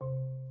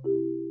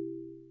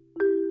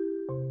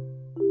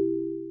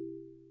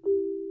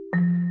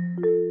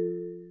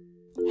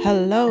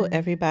Hello,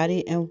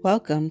 everybody, and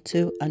welcome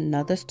to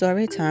another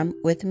story time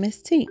with Miss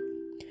T.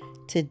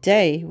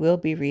 Today, we'll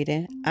be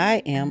reading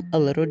I Am a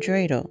Little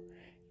Dreidel,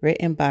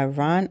 written by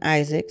Ron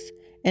Isaacs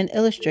and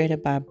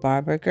illustrated by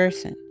Barbara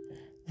Gerson.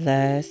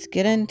 Let's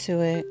get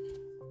into it.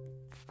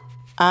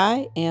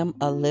 I am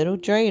a little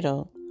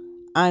dreidel.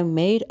 I'm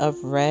made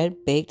of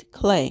red baked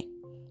clay,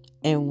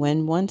 and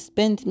when one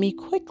spins me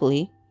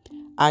quickly,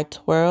 I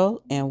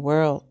twirl and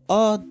whirl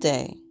all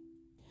day.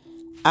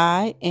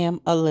 I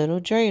am a little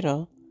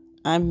dreidel.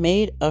 I'm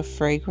made of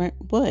fragrant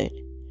wood,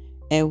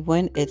 and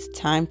when it's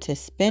time to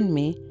spin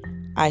me,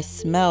 I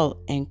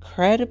smell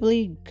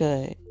incredibly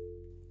good.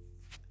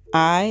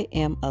 I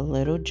am a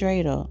little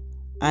dreidel.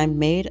 I'm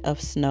made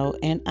of snow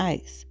and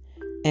ice,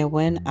 and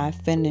when I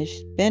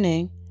finish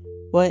spinning,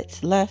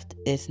 what's left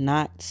is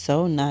not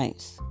so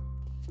nice.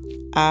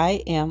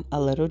 I am a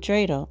little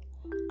dreidel.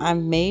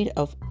 I'm made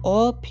of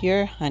all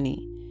pure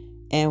honey,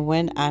 and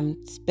when I'm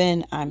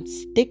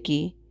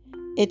sticky.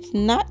 It's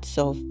not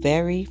so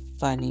very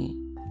funny.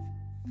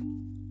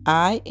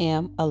 I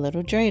am a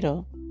little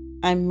dreidel.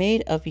 I'm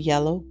made of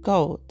yellow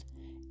gold.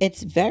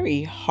 It's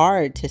very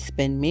hard to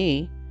spin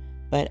me,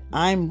 but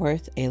I'm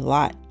worth a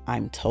lot,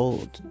 I'm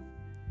told.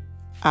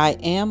 I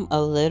am a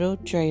little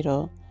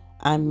dreidel.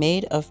 I'm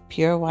made of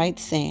pure white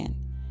sand,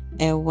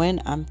 and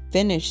when I'm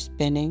finished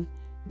spinning,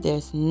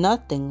 there's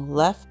nothing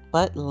left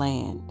but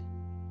land.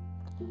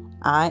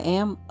 I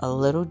am a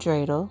little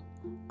dreidel.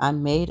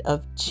 I'm made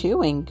of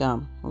chewing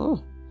gum.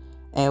 Ooh.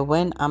 And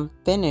when I'm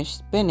finished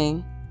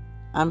spinning,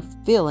 I'm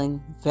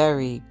feeling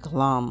very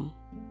glum.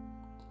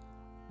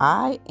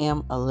 I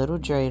am a little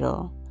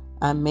dreidel.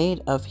 I'm made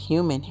of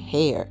human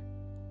hair.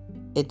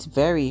 It's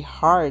very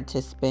hard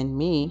to spin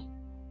me.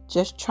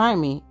 Just try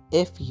me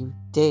if you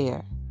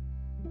dare.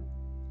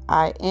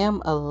 I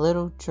am a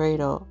little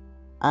dreidel.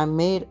 I'm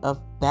made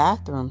of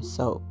bathroom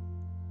soap.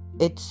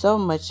 It's so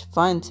much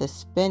fun to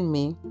spin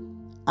me.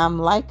 I'm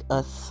like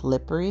a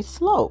slippery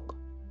slope.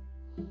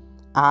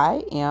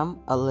 I am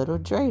a little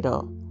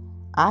dreidel.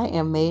 I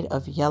am made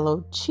of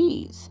yellow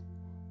cheese.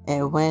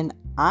 And when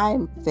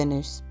I'm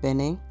finished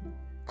spinning,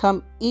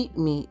 come eat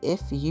me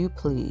if you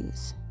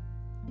please.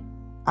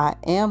 I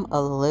am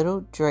a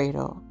little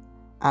dreidel.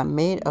 I'm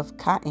made of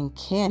cotton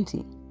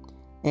candy.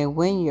 And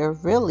when you're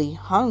really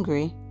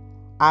hungry,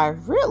 I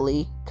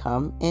really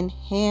come in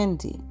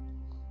handy.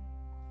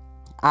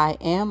 I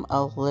am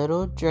a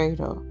little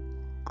dreidel.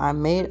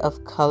 I'm made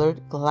of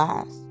colored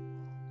glass.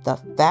 The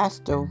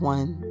faster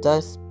one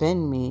does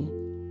spin me,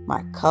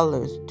 my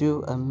colors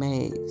do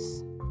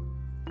amaze.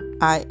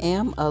 I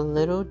am a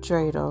little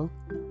dreidel.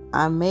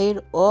 I'm made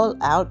all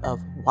out of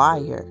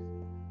wire.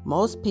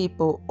 Most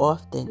people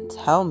often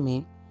tell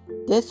me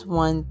this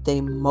one they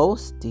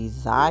most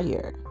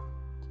desire.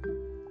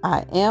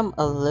 I am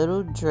a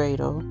little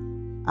dreidel.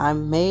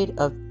 I'm made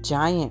of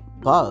giant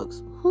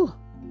bugs. Whew.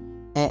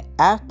 And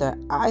after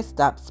I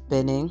stop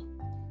spinning,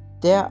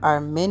 there are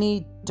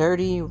many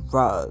dirty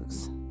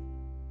rugs.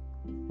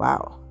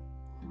 Wow.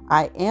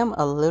 I am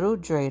a little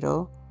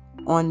dreidel.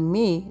 On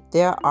me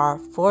there are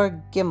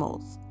 4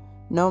 gimmels.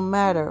 No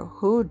matter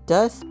who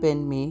does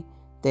spin me,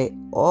 they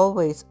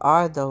always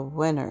are the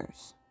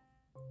winners.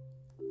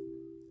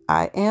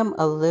 I am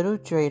a little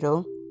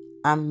dreidel.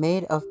 I'm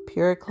made of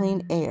pure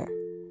clean air.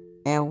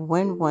 And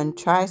when one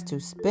tries to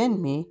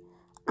spin me,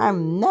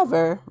 I'm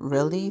never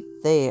really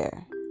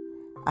there.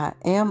 I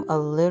am a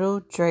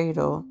little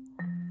dreidel.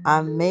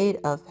 I'm made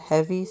of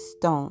heavy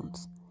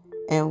stones.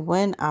 And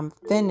when I'm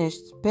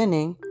finished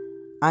spinning,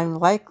 I'm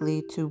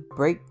likely to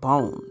break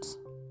bones.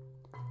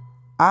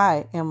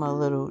 I am a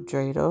little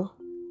dreidel.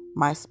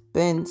 My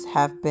spins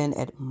have been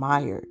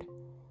admired.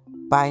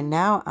 By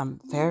now I'm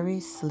very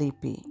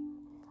sleepy.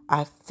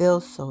 I feel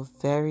so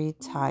very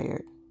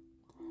tired.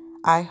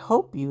 I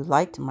hope you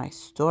liked my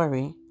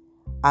story.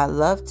 I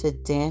love to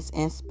dance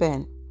and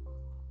spin.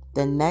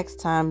 The next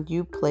time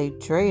you play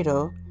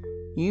dreidel,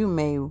 you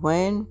may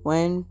win.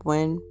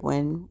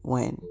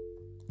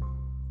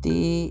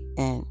 The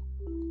end.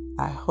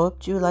 I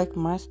hope you like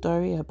my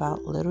story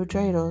about little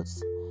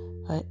dreidels.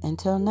 But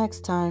until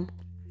next time,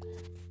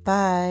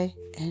 bye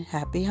and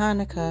happy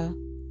Hanukkah.